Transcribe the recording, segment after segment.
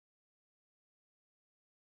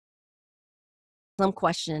some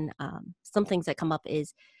question, some things that come up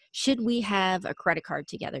is, should we have a credit card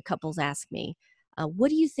together? Couples ask me. What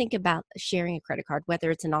do you think about sharing a credit card,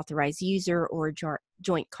 whether it's an authorized user or a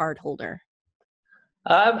joint card holder?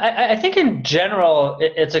 I think in general,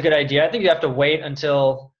 it's a good idea. I think you have to wait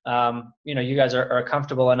until you guys are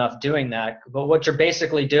comfortable enough doing that. But what you're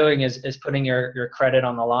basically doing is putting your credit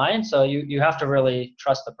on the line. So you have to really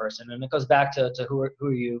trust the person, and it goes back to who are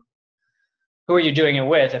you doing it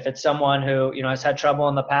with. If it's someone who has had trouble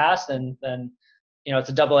in the past, then it's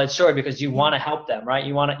a double-edged sword, because you want to help them, right?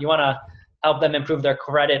 You want to help them improve their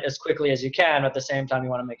credit as quickly as you can. But at the same time, you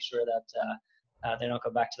want to make sure that they don't go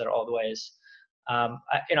back to their old ways.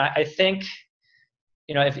 I think,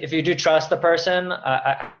 if you do trust the person,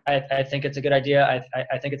 I think it's a good idea.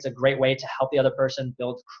 I think it's a great way to help the other person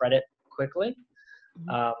build credit quickly.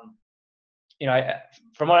 From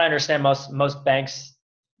what I understand, most banks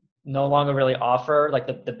no longer really offer, like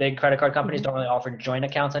the big credit card companies don't really offer joint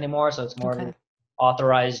accounts anymore. So it's more of an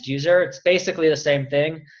authorized user. It's basically the same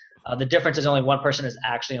thing. The difference is only one person is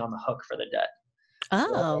actually on the hook for the debt.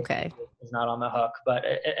 Oh, okay. Is not on the hook, but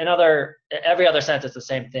every other sense, it's the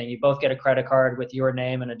same thing. You both get a credit card with your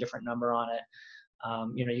name and a different number on it.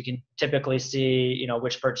 You can typically see,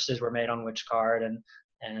 which purchases were made on which card,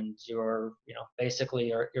 and your, basically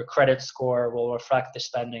your credit score will reflect the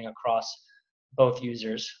spending across both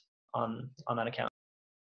users on that account.